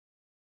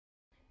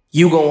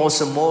You gon' want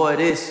some more of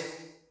this.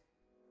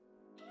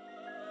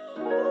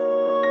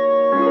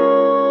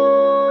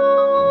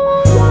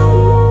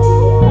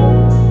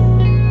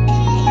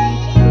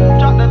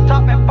 Drop the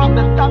top and pop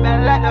the top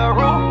and let the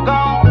roof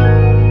go.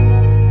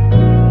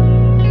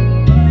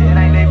 It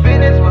ain't they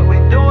business what we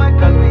doing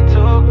cause we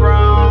too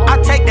grown. I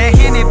take that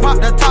henny,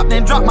 pop the top,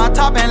 then drop my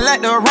top and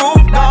let the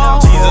roof go.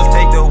 Jesus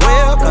take the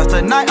wheel, cause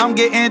tonight I'm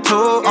getting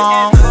too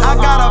on. I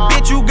got a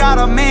bitch, you got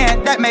a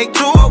man, that make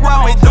two.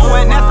 What we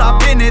doing, that's our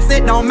business,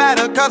 it don't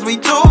matter cause we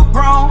too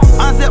grown.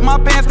 Unzip my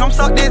pants, come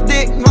suck this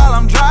dick while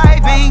I'm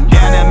driving.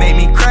 Damn, that made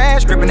me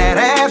crash, gripping that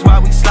ass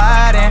while we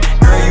sliding.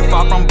 Girl, you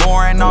far from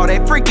boring, all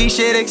that freaky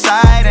shit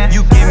exciting.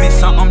 You give me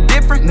something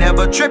different,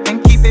 never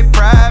tripping, keep it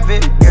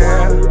private.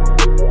 Girl,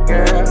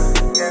 girl,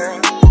 girl.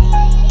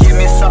 Give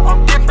me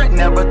something different,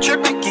 never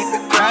tripping, keep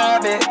it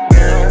private.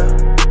 Girl,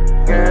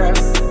 girl,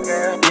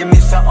 girl. Give me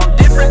something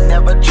different,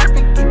 never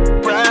tripping, keep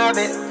it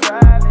private.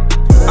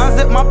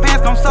 Unzip my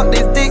pants, come suck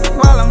this dick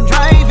while I'm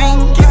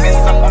driving. Give me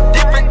something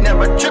different,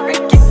 never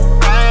tripping, keep it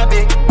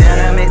private. Then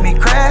that make me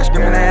crash,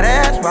 gripping that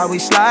ass while we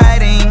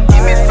sliding.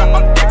 Give me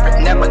something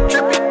different, never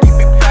tripping,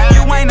 keep it private.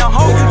 You ain't a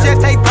hoe, you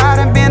just take pride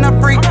in being a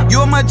freak.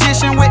 You a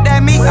magician with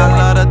that meat, I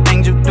love the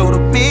things you do to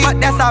me.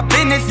 But that's our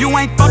business, you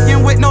ain't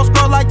fucking with no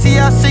scroll like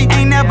TLC.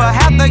 Ain't never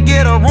have to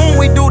get a room,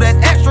 we do that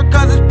extra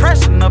cause it's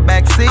pressure in the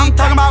backseat. I'm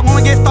talking about when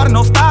we get started,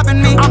 no stopping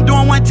me. I'm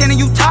doing 110 and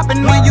you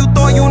topping me. When you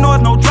throw, you know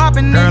it's no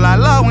dropping me. Girl, I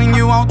love when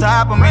you on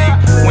top of me.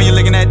 When you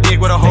licking that dick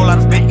with a whole lot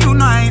of spit, you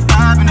know I ain't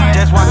stopping it.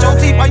 Just watch your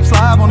teeth while you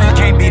slob on it.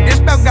 Can't beat this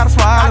spell, gotta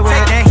swallow it.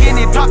 I take that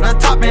henny, pop the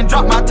top and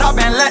drop my top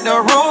and let the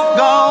roof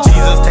go.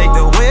 Jesus take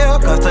the wheel,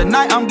 cause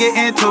tonight I'm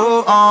getting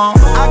too on.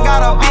 I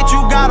got a bitch,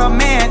 you got a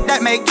man,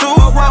 that make two.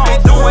 What we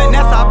doing,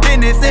 that's our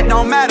business, it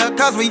don't matter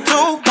cause we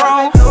too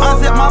grown.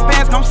 Unzip my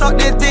pants, come suck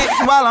this dick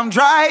while I'm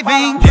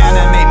driving. Damn,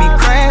 that make me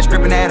crash,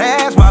 gripping that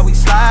ass while we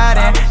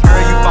sliding.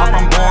 Girl, you far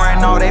from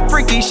boring, all that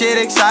freaky shit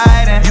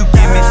exciting. You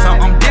give me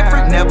something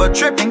different, never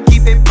tripping,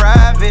 keep it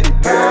private.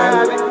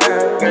 Girl,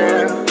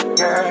 girl,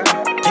 girl.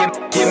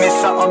 Give me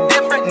something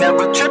different,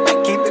 never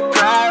tripping, keep it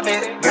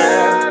private.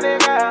 Girl,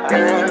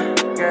 girl,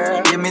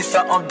 girl. Give me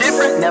something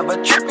different, never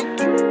tripping,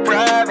 keep it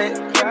private.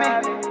 Give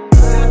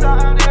me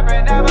something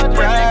different, never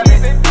tripping, keep it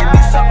private. Give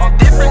me something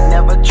different,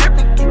 never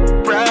tripping.